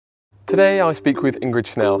Today I speak with Ingrid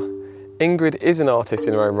Schnell. Ingrid is an artist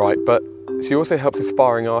in her own right, but she also helps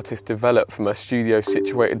aspiring artists develop from a studio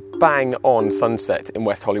situated bang on Sunset in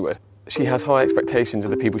West Hollywood. She has high expectations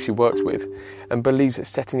of the people she works with and believes that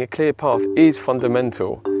setting a clear path is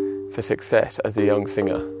fundamental for success as a young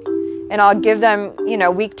singer. And I'll give them,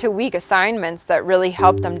 week to week assignments that really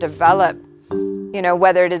help them develop,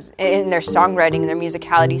 whether it is in their songwriting, their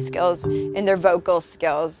musicality skills, in their vocal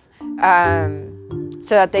skills,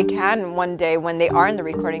 so that they can one day, when they are in the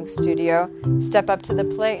recording studio, step up to the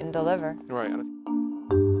plate and deliver. Right.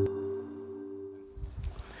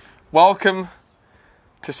 Welcome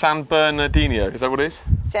to San Bernardino. Is that what it is?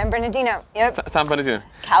 San Bernardino. Yep. San Bernardino.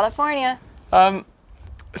 California.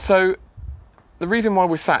 So the reason why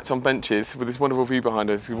we're sat on benches with this wonderful view behind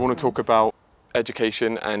us is we want to talk about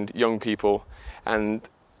education and young people, and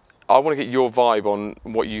I want to get your vibe on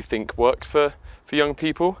what you think worked for young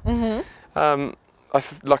people. Mm-hmm. I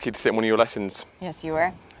was lucky to sit in one of your lessons. Yes, you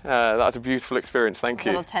were. That was a beautiful experience, thank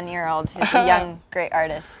you. Little 10-year-old who's a young, great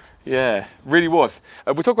artist. Yeah, really was.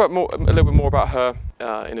 We'll talk about a little bit more about her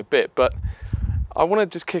in a bit, but I want to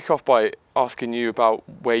just kick off by asking you about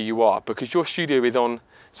where you are, because your studio is on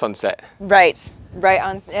Sunset. Right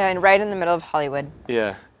in the middle of Hollywood.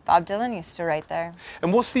 Yeah. Bob Dylan used to write there.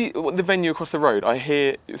 And what's the venue across the road? I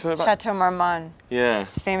hear something about Chateau Marmont. Yeah.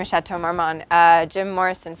 It's the famous Chateau Marmont. Jim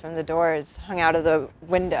Morrison from The Doors hung out of the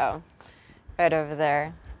window right over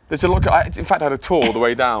there. There's a lot. In fact, I had a tour all the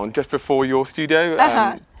way down just before your studio.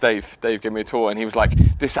 Dave gave me a tour, and he was like,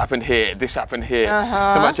 "This happened here. This happened here."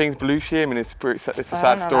 Something about James Belushi. I mean, it's a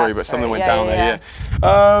sad story, but something went down there.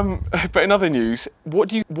 Yeah. But in other news, what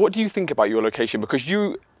do you think about your location? Because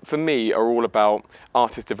you, for me, are all about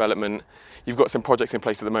artist development. You've got some projects in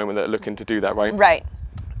place at the moment that are looking to do that, right? Right.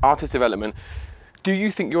 Artist development. Do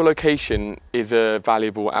you think your location is a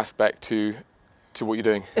valuable aspect to what you're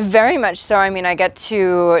doing? Very much so. I mean, I get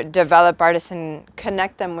to develop artists and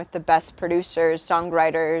connect them with the best producers,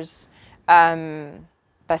 songwriters,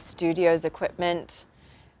 best studios, equipment.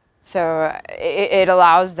 So it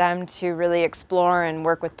allows them to really explore and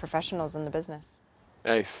work with professionals in the business.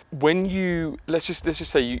 Nice. When let's just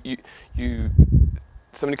say you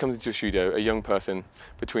somebody comes into your studio, a young person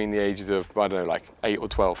between the ages of, I don't know, like 8 or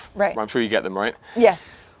 12. Right. I'm sure you get them, right?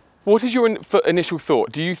 Yes. What is your initial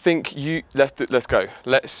thought? Do you think let's go?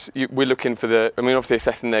 We're looking for obviously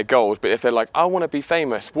assessing their goals, but if they're like, I want to be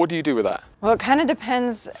famous, what do you do with that? Well, it kind of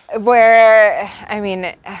depends where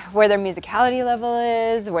their musicality level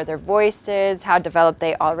is, where their voice is, how developed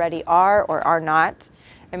they already are or are not.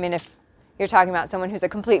 I mean, if you're talking about someone who's a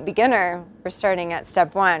complete beginner, we're starting at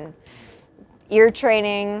step 1. Ear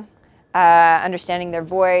training, understanding their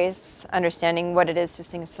voice, understanding what it is to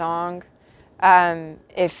sing a song.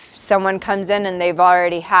 If someone comes in and they've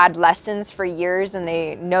already had lessons for years and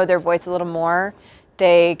they know their voice a little more,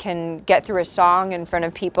 they can get through a song in front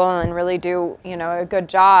of people and really do, a good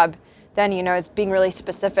job. Then, it's being really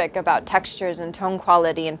specific about textures and tone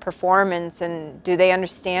quality and performance, and do they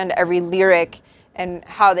understand every lyric and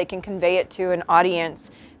how they can convey it to an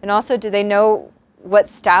audience? And also, do they know what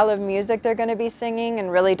style of music they're going to be singing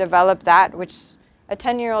and really develop that, which a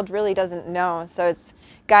 10-year-old really doesn't know. So it's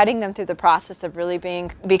guiding them through the process of really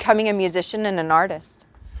becoming a musician and an artist.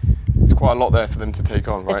 It's quite a lot there for them to take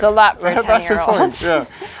on, right? It's a lot for a 10-year-old. That's the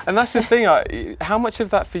point, yeah. And that's the thing. How much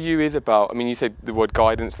of that for you is about, you said the word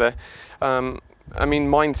guidance there.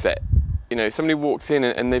 Mindset. Somebody walks in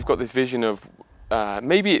and they've got this vision of,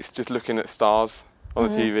 maybe it's just looking at stars on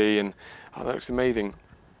the TV and, that looks amazing.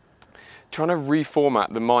 Trying to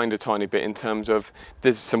reformat the mind a tiny bit in terms of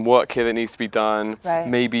there's some work here that needs to be done. Right.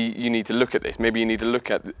 Maybe you need to look at this. Maybe you need to look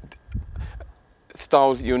at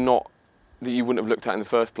styles that you wouldn't have looked at in the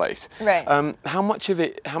first place. Right. How much of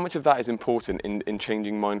that is important in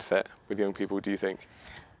changing mindset with young people, do you think?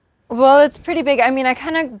 Well, it's pretty big. I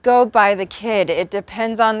kind of go by the kid. It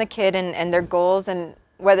depends on the kid and their goals, and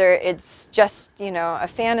whether it's just, a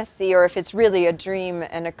fantasy or if it's really a dream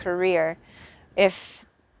and a career. If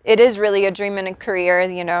it is really a dream and a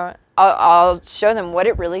career, I'll show them what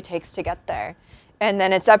it really takes to get there. And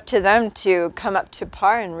then it's up to them to come up to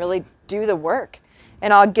par and really do the work.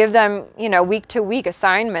 And I'll give them, week to week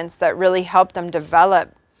assignments that really help them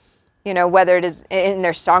develop, whether it is in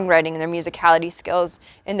their songwriting, their musicality skills,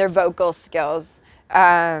 in their vocal skills,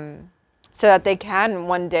 so that they can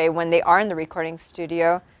one day, when they are in the recording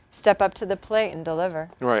studio, step up to the plate and deliver.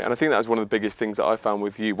 Right, and I think that was one of the biggest things that I found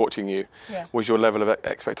with you, watching you, was your level of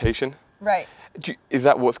expectation. Right. Is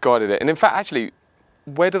that what's guided it? And in fact, actually,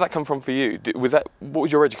 where did that come from for you? What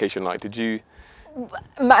was your education like?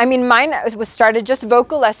 I mean, mine was started just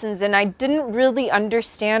vocal lessons, and I didn't really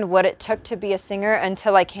understand what it took to be a singer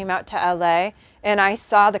until I came out to LA and I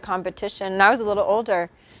saw the competition, and I was a little older.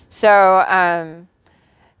 So,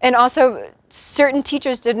 and also certain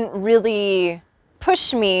teachers didn't really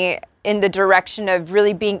push me in the direction of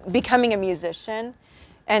really becoming a musician.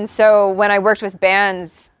 And so when I worked with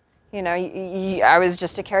bands, you know, I was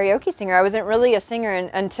just a karaoke singer. I wasn't really a singer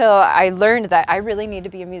until I learned that I really need to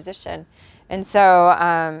be a musician. And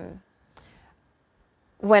so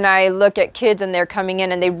when I look at kids and they're coming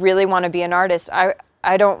in and they really want to be an artist,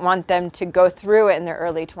 I don't want them to go through it in their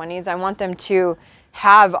early 20s. I want them to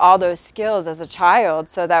have all those skills as a child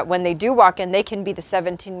so that when they do walk in, they can be the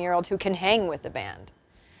 17-year-old who can hang with the band,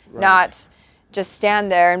 not just stand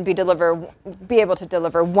there and be able to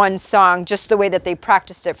deliver one song just the way that they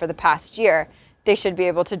practiced it for the past year. They should be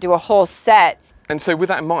able to do a whole set. And so with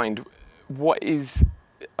that in mind,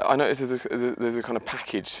 I noticed there's a kind of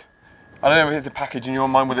package. I don't know if there's a package in your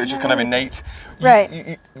mind, whether it's just kind of innate.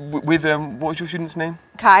 Right. What was your student's name?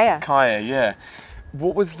 Kaya. Kaya, yeah.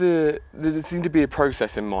 There seemed to be a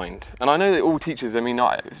process in mind. And I know that all teachers, I mean,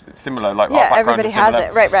 it's similar, like our background everybody is similar.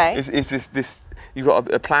 has it, right. Is this, you've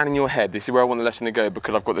got a plan in your head, this is where I want the lesson to go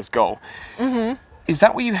because I've got this goal. Mm-hmm. Is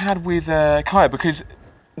that what you had with Kaya? Because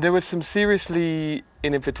there were some seriously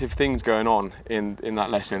innovative things going on in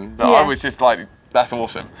that lesson that I was just like, that's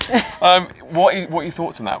awesome. What are your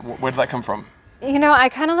thoughts on that? Where did that come from? You know, I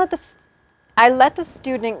kind of let the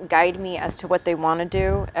student guide me as to what they want to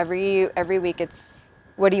do. Every week it's,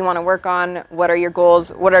 what do you want to work on? What are your goals?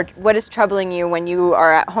 What is troubling you when you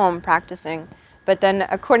are at home practicing? But then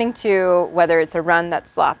according to whether it's a run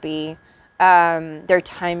that's sloppy, their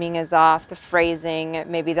timing is off, the phrasing,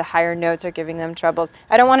 maybe the higher notes are giving them troubles.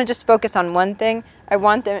 I don't want to just focus on one thing. I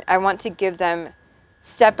want to give them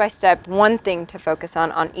step by step one thing to focus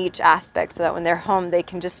on each aspect so that when they're home they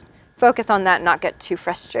can just focus on that and not get too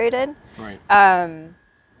frustrated. Right.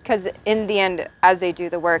 Because in the end, as they do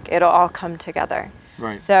the work, it'll all come together.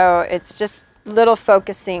 Right. So it's just little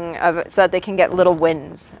focusing of it so that they can get little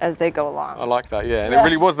wins as they go along. I like that, yeah. And it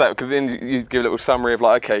really was that, because then you give a little summary of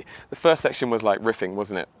like, okay, the first section was like riffing,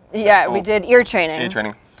 wasn't it? Yeah, we did ear training. Ear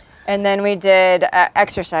training. And then we did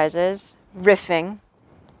exercises, riffing.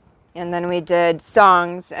 And then we did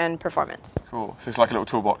songs and performance. Cool. So it's like a little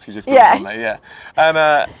toolbox you just put on there, yeah.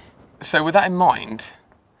 And so with that in mind,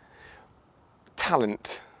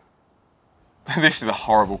 talent. This is a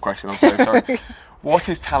horrible question, I'm so sorry. What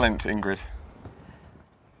is talent, Ingrid?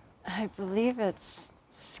 I believe it's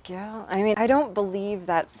skill. I mean, I don't believe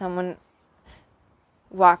that someone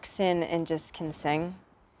walks in and just can sing.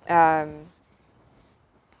 I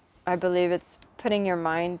believe it's putting your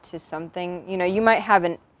mind to something. You know, you might have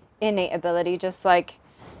an innate ability, just like,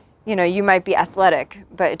 you know, you might be athletic,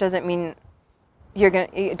 but it doesn't mean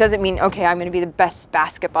okay, I'm going to be the best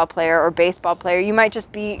basketball player or baseball player. You might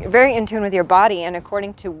just be very in tune with your body, and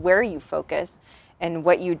according to where you focus and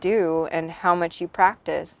what you do and how much you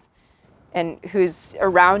practice and who's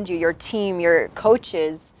around you, your team, your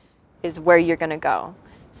coaches, is where you're going to go.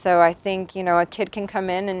 So I think, you know, a kid can come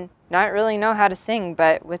in and not really know how to sing,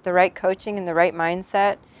 but with the right coaching and the right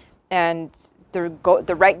mindset and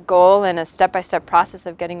the right goal and a step-by-step process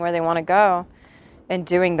of getting where they want to go and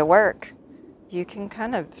doing the work, you can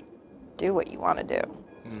kind of do what you want to do.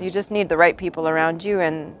 You just need the right people around you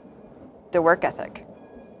and the work ethic.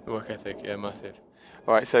 The work ethic, yeah, massive.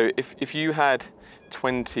 All right, so if you had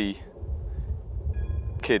 20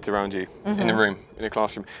 kids around you in a room, in a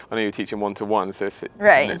classroom, I know you're teaching one-to-one, so it's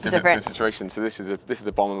a different situation. So this is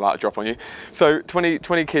a bomb I'm about to drop on you. So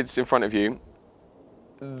 20 kids in front of you.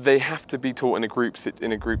 They have to be taught in a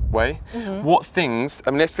group way. What things?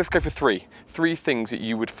 I mean, let's go for three things that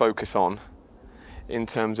you would focus on in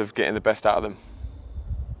terms of getting the best out of them.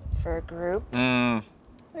 For a group? I'm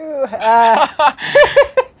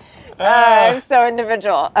so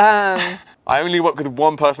individual. I only work with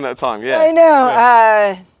one person at a time, yeah. I know.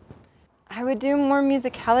 Yeah. I would do more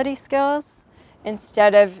musicality skills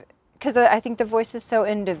instead of, because I think the voice is so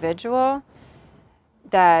individual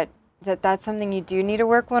that's something you do need to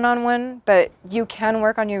work one-on-one, but you can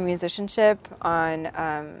work on your musicianship,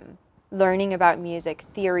 on learning about music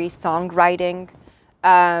theory, songwriting,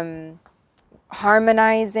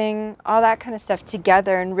 harmonizing, all that kind of stuff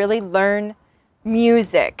together and really learn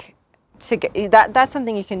music. That's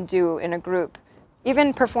something you can do in a group.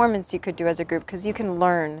 Even performance you could do as a group because you can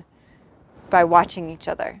learn by watching each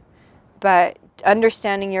other. But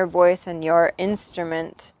understanding your voice and your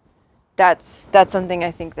instrument, that's something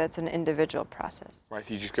I think that's an individual process. Right,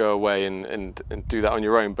 so you just go away and do that on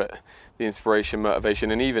your own, but the inspiration,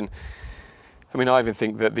 motivation, and even, I mean, I even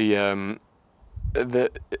think that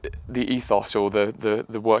the ethos or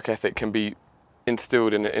the work ethic can be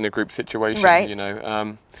instilled in a group situation. Right. You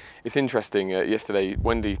know, it's interesting. Yesterday,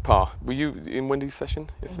 Wendy Parr, were you in Wendy's session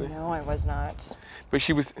yesterday? No, I was not. But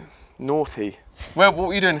she was naughty. Well, what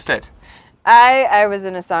were you doing instead? I was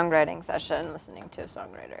in a songwriting session listening to a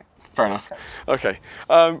songwriter. Fair enough. Okay.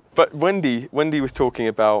 But Wendy was talking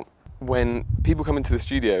about when people come into the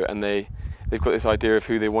studio and they've got this idea of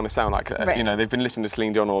who they want to sound like. Right. You know, they've been listening to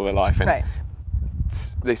Celine Dion all their life, and Right.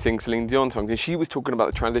 they sing Celine Dion songs. And she was talking about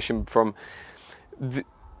the transition from.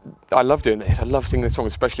 I love doing this. I love singing the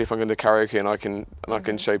songs, especially if I'm going to karaoke and I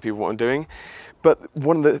can show people what I'm doing. But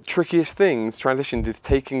one of the trickiest things, transitions, is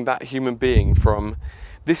taking that human being from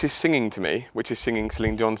this is singing to me, which is singing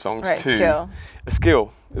Celine Dion songs, Right, to skill. a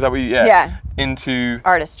skill. Is that what you? Yeah. Yeah. Into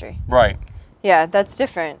Artistry. right. Yeah, that's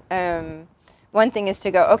different. One thing is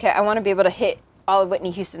to go, okay, I want to be able to hit all of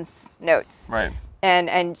Whitney Houston's notes. Right.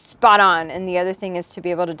 And spot on. And the other thing is to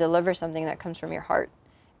be able to deliver something that comes from your heart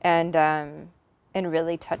and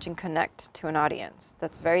really touch and connect to an audience.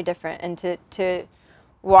 That's very different. And to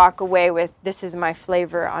walk away with, this is my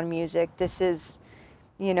flavor on music. This is,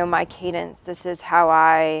 you know, my cadence. This is how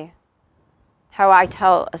I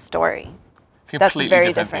tell a story. It's a That's completely very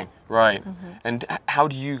different different. thing. Right. And how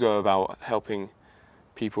do you go about helping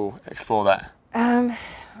people explore that?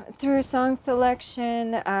 Through song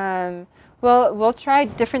selection, we'll try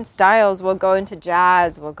different styles. We'll go into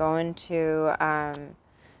jazz, we'll go into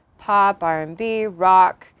pop, R&B,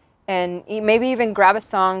 rock, and maybe even grab a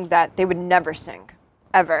song that they would never sing,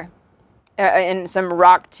 ever. In some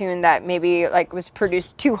rock tune that maybe like was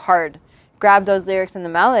produced too hard. Grab those lyrics and the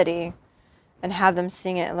melody and have them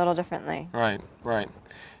sing it a little differently. Right.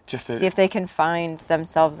 Just See if they can find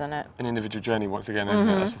themselves in it. an individual journey once again, isn't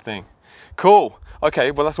it? That's the thing. Cool.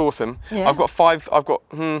 Okay, well that's awesome. Yeah. I've got 5.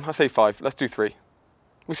 I say 5. Let's do 3.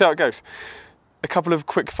 We'll see how it goes. A couple of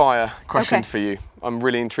quick fire questions Okay. for you. I'm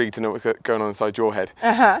really intrigued to know what's going on inside your head.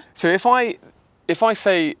 Uh-huh. So if I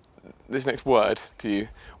say this next word to you,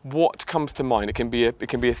 what comes to mind? It can be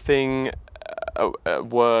a thing, a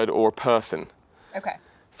word, or a person. Okay.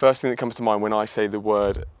 First thing that comes to mind when I say the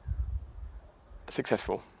word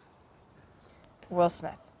successful. Will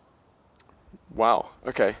Smith. Wow.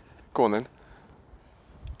 Okay. Go on then.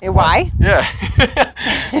 Why? Yeah.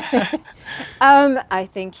 I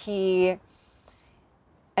think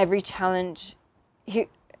every challenge,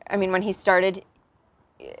 when he started,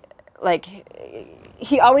 like,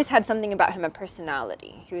 he always had something about him, a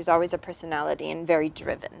personality. He was always a personality and very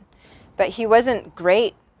driven. But he wasn't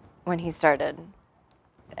great when he started.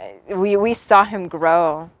 We saw him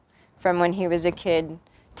grow from when he was a kid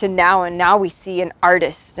to now, and now we see an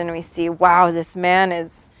artist and we see, wow, this man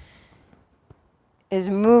is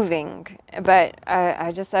moving. But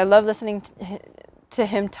I love listening to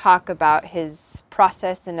him talk about his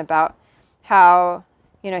process and about how,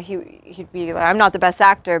 you know, he'd be like, I'm not the best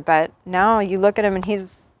actor, but now you look at him and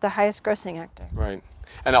he's the highest grossing actor. Right.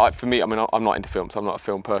 And for me, I'm not into films. I'm not a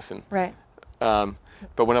film person. Right. But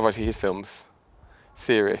whenever I see his films,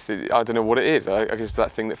 serious, I don't know what it is. I guess it's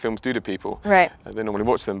that thing that films do to people. Right. They normally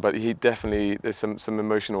watch them, but he definitely, there's some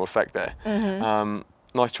emotional effect there. Mm-hmm.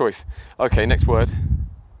 Nice choice. Okay, next word.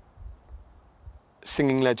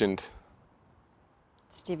 Singing legend.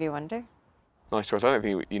 Stevie Wonder? Nice choice. I don't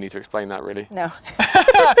think you need to explain that really. No.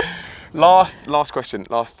 Last question,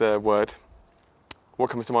 last word. What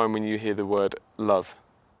comes to mind when you hear the word love?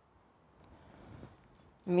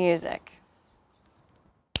 Music.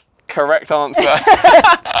 Correct answer.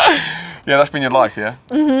 Yeah, that's been your life, yeah?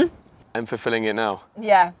 Mm-hmm. And fulfilling it now.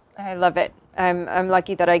 Yeah, I love it. I'm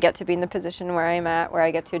lucky that I get to be in the position where I'm at, where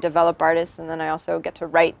I get to develop artists, and then I also get to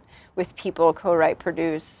write with people, co-write,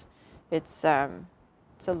 produce. It's a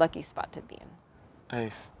lucky spot to be in.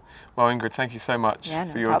 Nice. Well, Ingrid, thank you so much no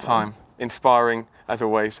for your problem. time. Inspiring, as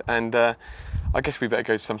always. And I guess we better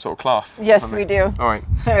go to some sort of class. Yes, haven't we do. All right.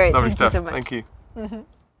 All right, Lovely thank stuff. you so much. Thank you.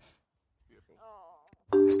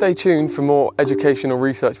 Stay tuned for more educational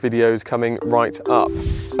research videos coming right up.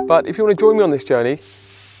 But if you want to join me on this journey,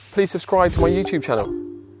 please subscribe to my YouTube channel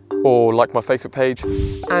or like my Facebook page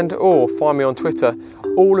or find me on Twitter.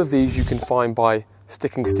 All of these you can find by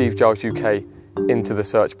sticking Steve Giles UK into the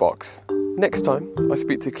search box. Next time, I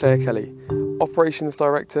speak to Claire Kelly, Operations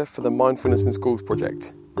Director for the Mindfulness in Schools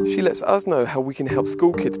project. She lets us know how we can help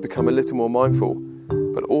school kids become a little more mindful,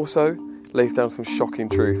 but also lays down some shocking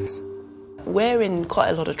truths. We're in quite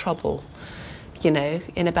a lot of trouble, you know,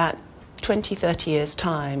 in about 20, 30 years'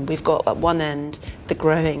 time. We've got at one end the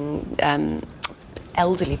growing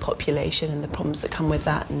elderly population and the problems that come with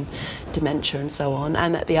that, and dementia and so on.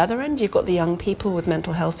 And at the other end, you've got the young people with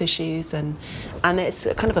mental health issues, and it's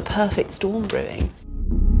kind of a perfect storm brewing.